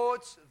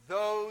rewards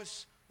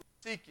those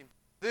who seek Him.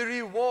 The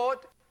reward,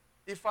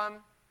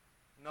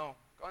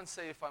 can't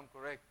say if I'm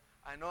correct.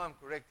 I know I'm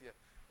correct here.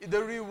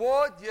 The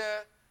reward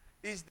here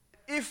is that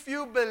if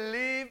you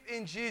believe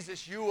in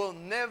Jesus, you will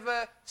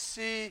never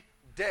see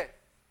death.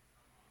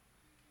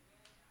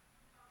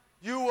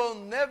 You will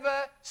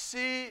never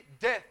see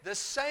death. The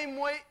same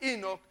way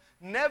Enoch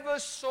never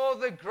saw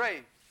the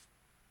grave.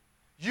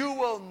 You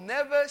will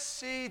never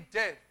see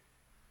death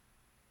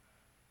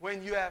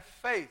when you have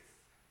faith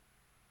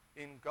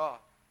in God.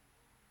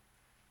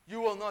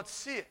 You will not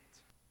see it.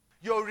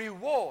 Your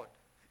reward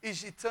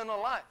is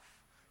eternal life.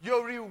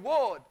 Your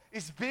reward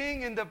is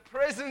being in the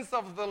presence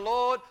of the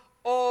Lord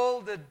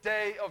all the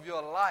day of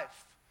your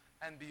life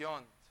and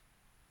beyond.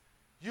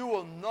 You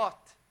will not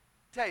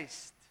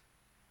taste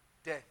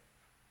death.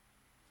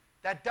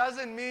 That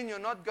doesn't mean you're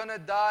not going to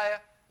die.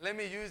 Let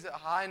me use a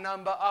high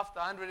number after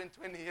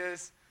 120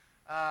 years.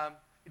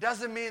 It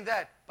doesn't mean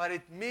that, but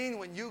it means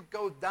when you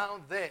go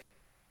down there,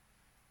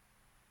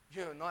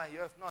 you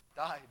have not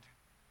died.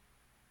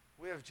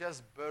 We have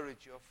just buried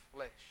your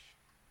flesh.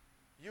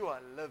 You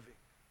are living,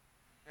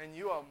 and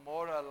you are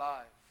more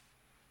alive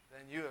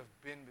than you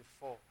have been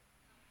before.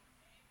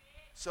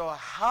 So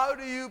how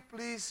do you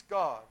please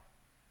God?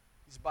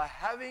 It's by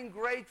having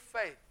great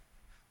faith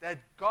that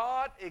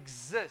God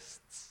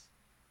exists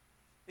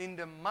in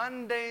the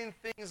mundane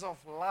things of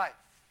life.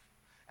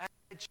 And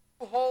that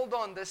you hold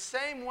on the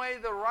same way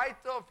the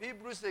writer of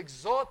Hebrews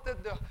exhorted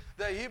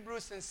the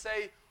Hebrews and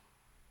say,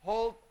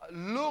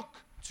 look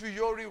to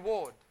your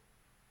reward.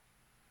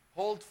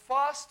 Hold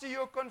fast to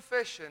your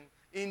confession.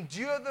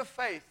 Endure the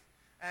faith.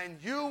 And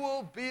you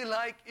will be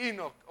like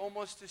Enoch,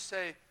 almost to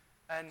say,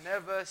 and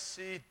never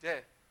see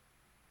death.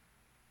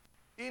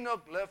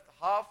 Enoch lived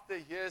half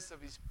the years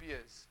of his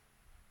peers.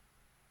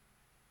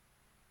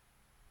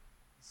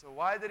 So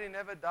why did he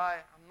never die?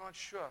 I'm not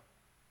sure.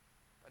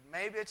 But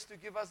maybe it's to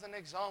give us an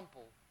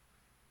example.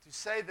 To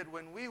say that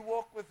when we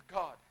walk with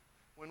God,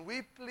 when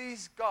we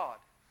please God,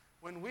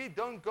 when we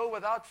don't go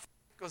without faith,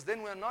 because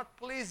then we're not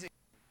pleasing Him,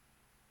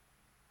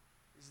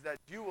 is that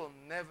you will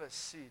never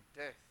see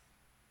death.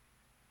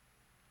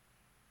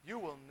 You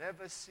will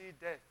never see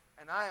death.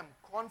 And I am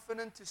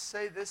confident to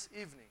say this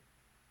evening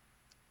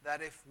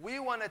that if we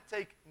want to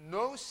take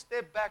no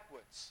step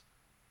backwards,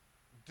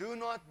 do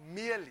not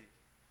merely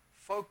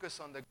focus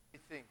on the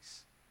great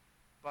things,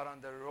 but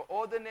on the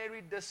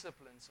ordinary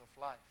disciplines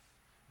of life,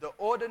 the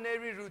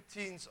ordinary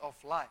routines of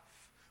life.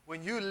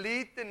 When you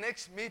lead the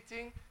next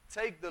meeting,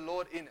 take the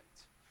Lord in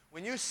it.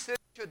 When you sit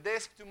at your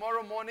desk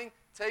tomorrow morning,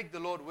 take the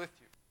Lord with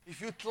you.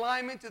 If you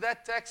climb into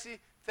that taxi,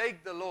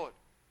 take the Lord.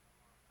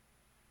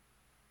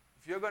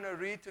 If you're going to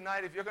read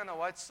tonight, if you're going to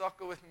watch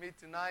soccer with me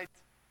tonight,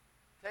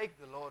 take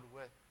the Lord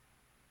with.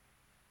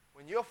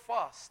 When you're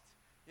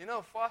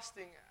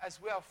fasting,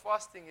 as we are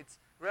fasting, it's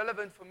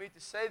relevant for me to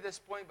say this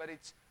point, but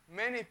it's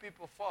many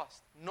people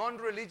fast.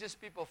 Non-religious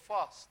people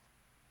fast.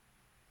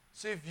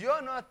 So if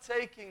you're not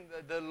taking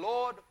the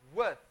Lord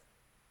with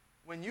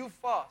when you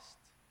fast,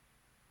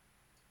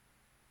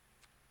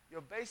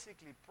 you're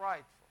basically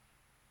prideful.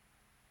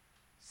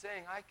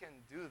 Saying, I can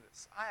do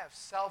this. I have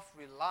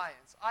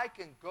self-reliance. I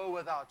can go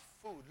without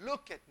food.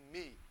 Look at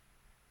me.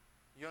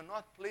 You're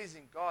not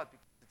pleasing God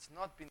because it's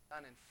not been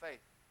done in faith.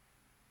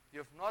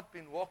 You've not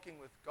been walking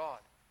with God.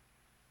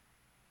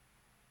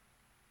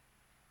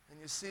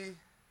 And you see,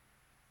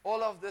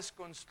 all of this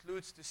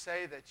concludes to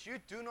say that you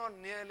do not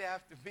nearly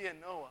have to be a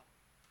Noah.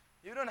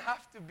 You don't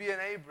have to be an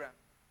Abraham.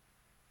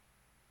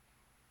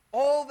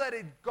 All that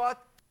it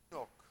got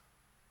Enoch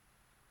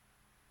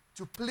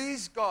to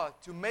please God,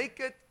 to make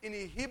it in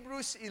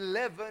Hebrews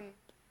 11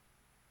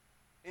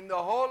 in the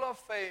Hall of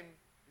Fame,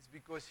 is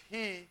because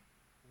he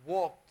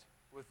walked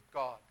with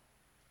God.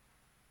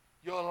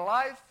 Your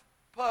life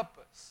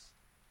purpose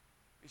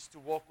is to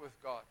walk with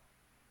God,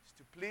 is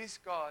to please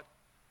God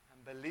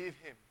and believe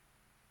Him,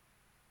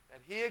 that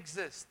He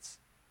exists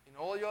in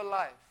all your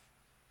life,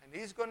 and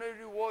He's going to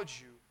reward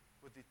you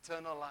with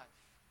eternal life.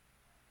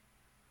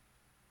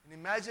 And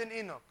imagine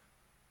Enoch.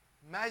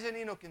 Imagine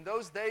Enoch. In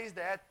those days,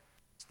 they had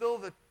still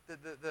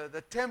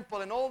the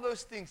temple and all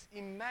those things.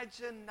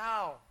 Imagine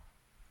now.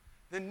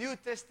 The New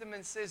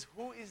Testament says,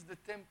 who is the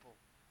temple?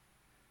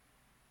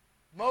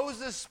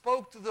 Moses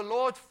spoke to the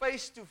Lord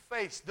face to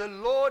face. The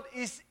Lord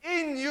is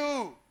in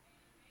you.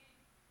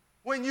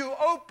 When you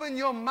open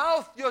your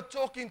mouth, you're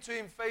talking to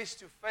Him face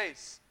to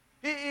face.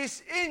 He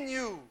is in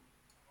you.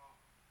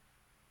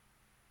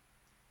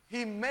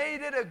 He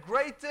made it a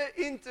greater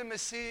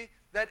intimacy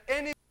that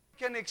anyone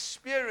can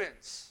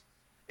experience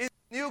in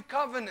the new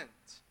covenant.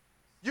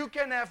 You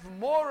can have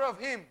more of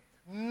Him.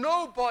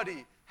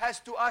 Nobody has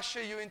to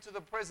usher you into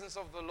the presence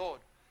of the Lord.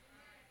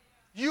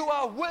 You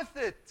are with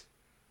it.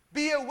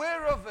 Be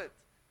aware of it.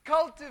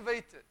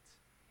 Cultivate it.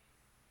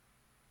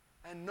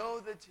 and know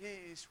that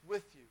He is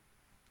with you.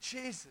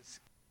 Jesus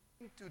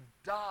came to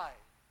die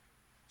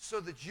so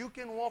that you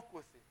can walk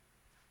with Him,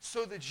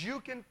 so that you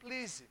can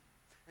please Him,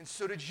 and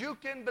so that you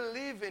can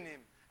believe in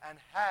Him and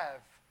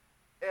have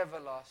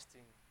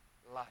everlasting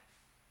life.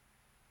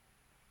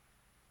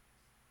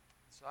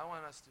 So I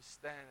want us to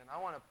stand and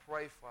I want to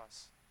pray for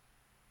us.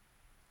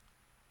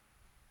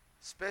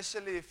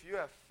 Especially if you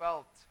have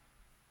felt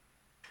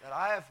that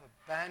I have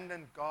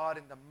abandoned God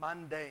in the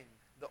mundane,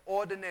 the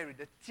ordinary,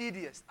 the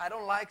tedious. I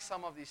don't like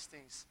some of these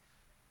things.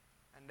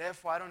 And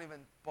therefore I don't even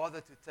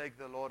bother to take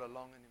the Lord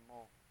along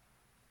anymore.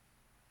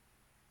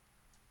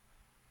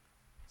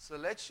 So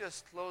let's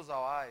just close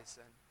our eyes.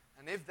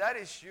 And if that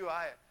is you,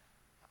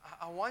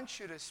 I want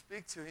you to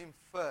speak to Him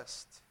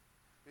first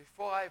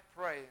before I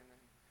pray.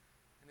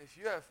 And if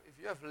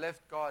you have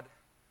left God,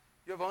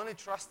 you have only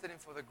trusted Him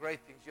for the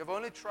great things. You have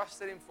only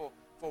trusted Him for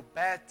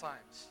bad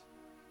times.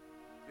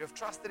 You have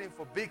trusted Him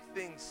for big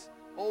things.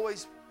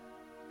 Always,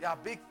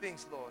 big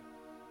things, Lord.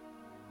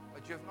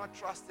 But you have not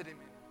trusted Him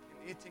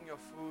in eating your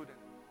food and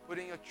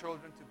putting your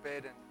children to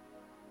bed and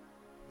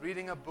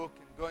reading a book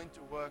and going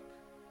to work.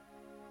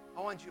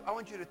 I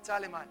want you to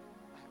tell Him, I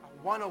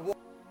want to walk with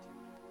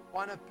you. I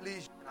want to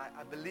please you. And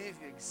I believe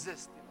you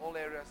exist in all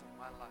areas of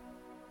my life.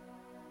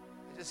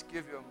 I just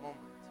give you a moment.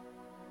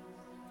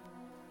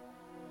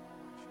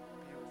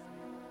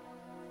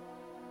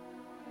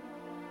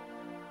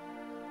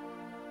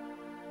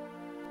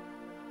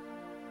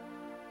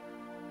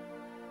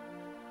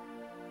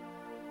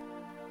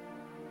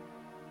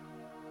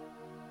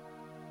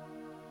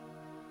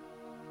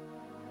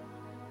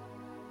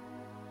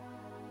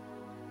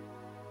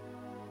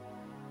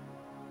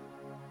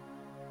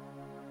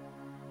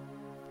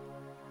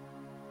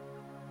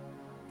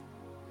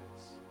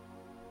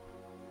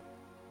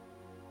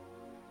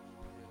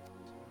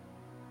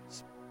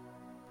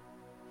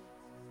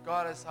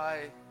 God, as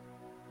I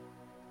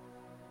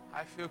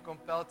feel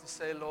compelled to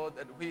say, Lord,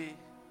 that we,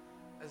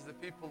 as the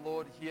people,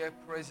 Lord, here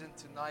present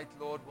tonight,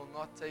 Lord, will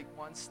not take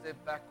one step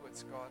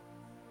backwards, God.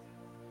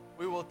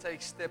 We will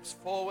take steps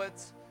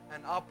forwards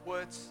and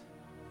upwards.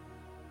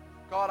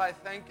 God, I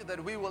thank you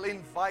that we will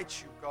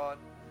invite you, God,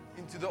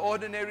 into the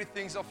ordinary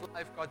things of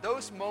life, God.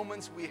 Those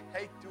moments we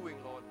hate doing,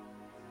 Lord.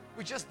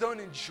 We just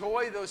don't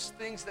enjoy those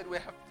things that we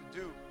have to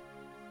do.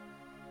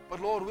 But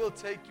Lord, we'll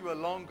take you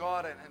along,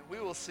 God, and we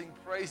will sing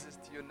praises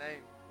to your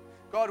name.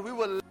 God, we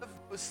will live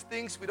those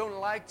things we don't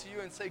like to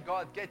you and say,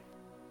 God, get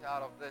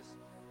out of this.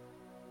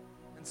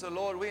 And so,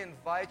 Lord, we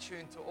invite you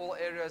into all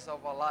areas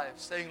of our life,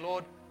 saying,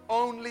 Lord,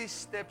 only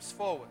steps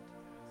forward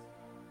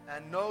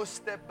and no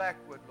step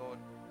backward, Lord.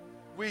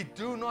 We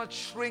do not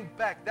shrink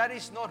back. That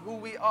is not who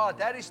we are.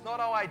 That is not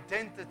our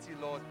identity,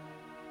 Lord.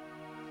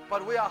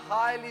 But we are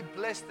highly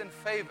blessed and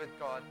favored,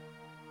 God.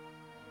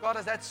 God,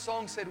 as that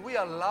song said, we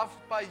are loved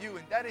by you,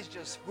 and that is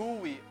just who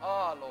we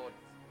are, Lord.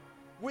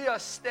 We are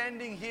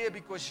standing here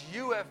because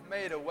you have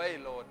made a way,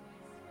 Lord.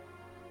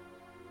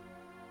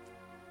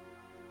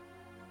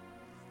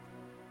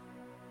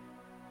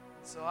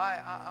 So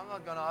I'm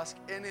not going to ask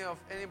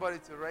anybody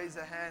to raise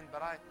a hand,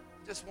 but I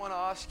just want to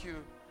ask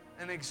you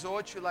and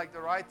exhort you like the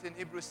writer in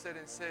Hebrews said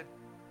and said,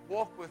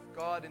 walk with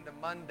God in the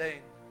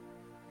mundane,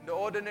 in the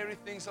ordinary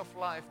things of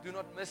life. Do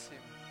not miss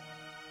Him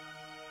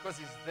because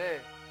He's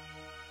there.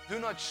 Do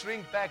not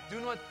shrink back.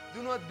 Do not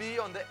be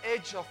on the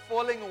edge of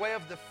falling away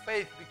of the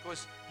faith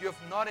because you have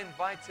not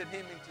invited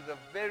Him into the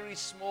very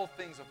small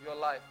things of your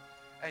life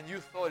and you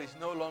thought He's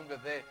no longer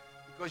there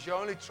because you're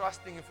only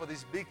trusting Him for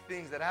these big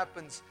things that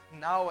happens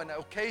now and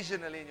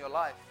occasionally in your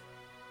life.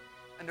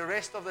 And the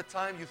rest of the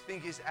time you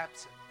think He's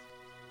absent.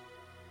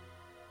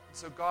 And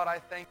so God, I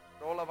thank you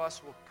that all of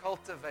us will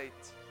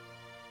cultivate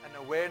an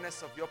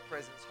awareness of your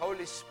presence.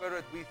 Holy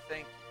Spirit, we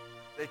thank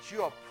you that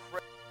you are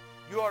present.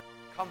 You are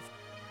comfort.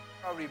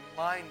 You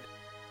remind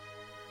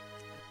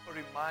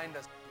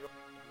us of your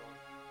Lord.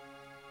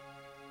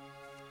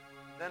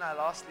 Then I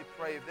lastly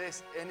pray, if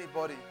there's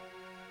anybody,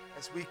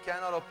 as we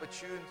cannot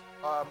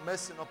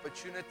miss an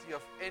opportunity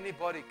of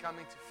anybody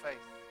coming to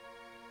faith.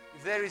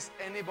 If there is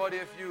anybody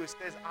of you who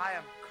says, I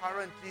am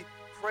currently,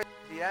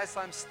 presently, as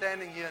I'm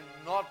standing here,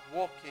 not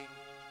walking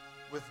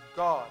with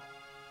God,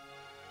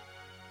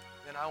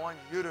 then I want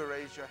you to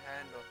raise your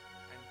hand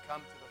and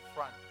come to the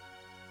front.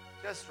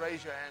 Just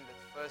raise your hand at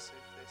first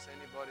if there's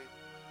anybody.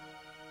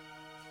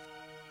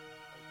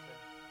 Okay.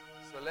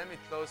 So let me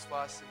close for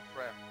us in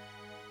prayer.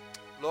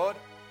 Lord,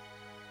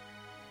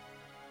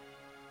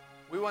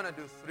 we want to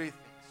do three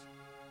things.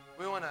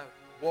 We want to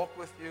walk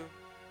with you.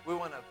 We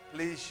want to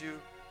please you.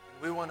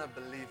 And we want to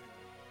believe in you.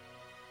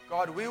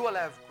 God, we will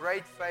have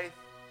great faith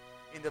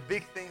in the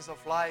big things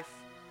of life,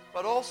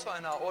 but also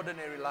in our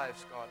ordinary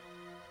lives, God.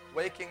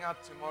 Waking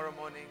up tomorrow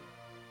morning,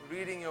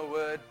 reading your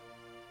word,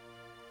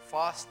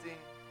 fasting,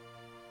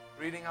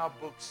 reading our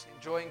books,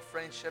 enjoying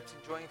friendships,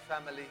 enjoying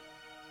family,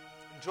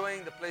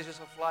 enjoying the pleasures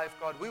of life,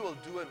 God, we will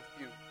do it with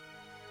you.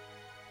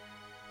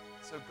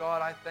 So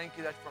God, I thank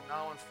you that from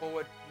now on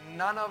forward,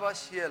 none of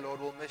us here,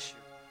 Lord, will miss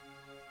you.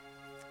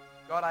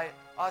 God, I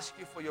ask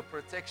you for your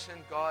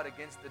protection, God,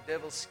 against the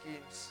devil's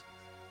schemes.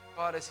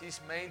 God, as his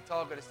main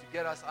target is to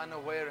get us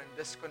unaware and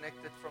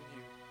disconnected from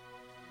you.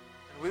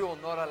 And we will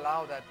not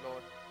allow that,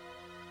 Lord.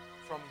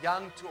 From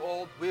young to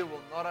old, we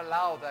will not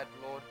allow that,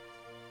 Lord.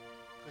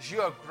 Because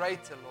you are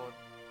greater, Lord.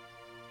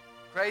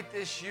 Great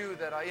is you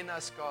that are in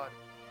us, God,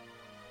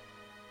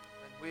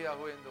 than we are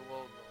who are in the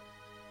world,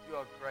 Lord. You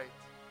are great.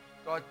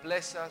 God,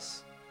 bless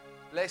us.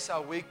 Bless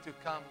our week to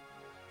come.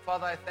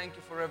 Father, I thank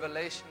you for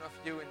revelation of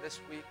you in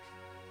this week.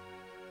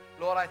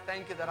 Lord, I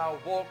thank you that our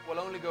walk will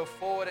only go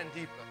forward and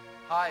deeper,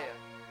 higher.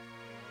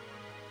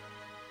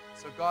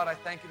 So God, I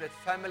thank you that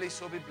families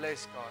will be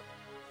blessed, God.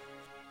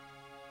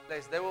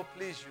 Blessed. They will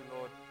please you,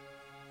 Lord.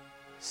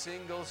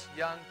 Singles,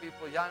 young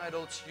people, young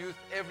adults, youth,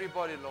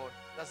 everybody, Lord.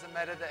 Doesn't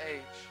matter the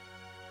age.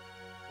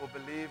 Will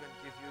believe and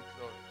give you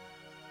glory.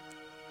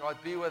 God,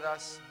 be with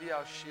us. Be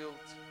our shield.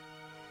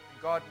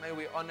 And God, may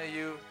we honor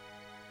you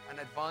and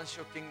advance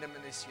your kingdom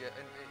in this year,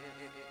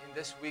 in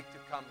this week to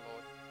come,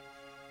 Lord.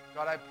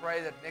 God, I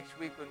pray that next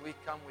week when we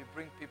come, we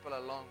bring people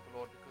along,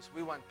 Lord, because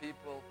we want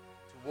people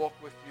to walk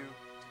with you, to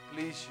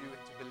please you, and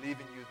to believe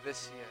in you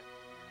this year.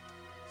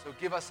 So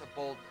give us a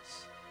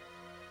boldness.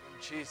 In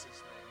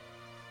Jesus'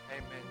 name,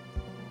 amen.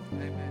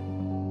 Amen.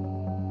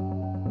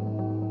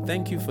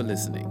 Thank you for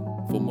listening.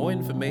 For more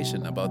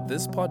information about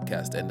this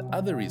podcast and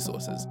other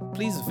resources,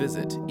 please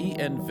visit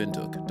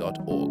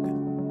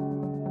enwindhoek.org.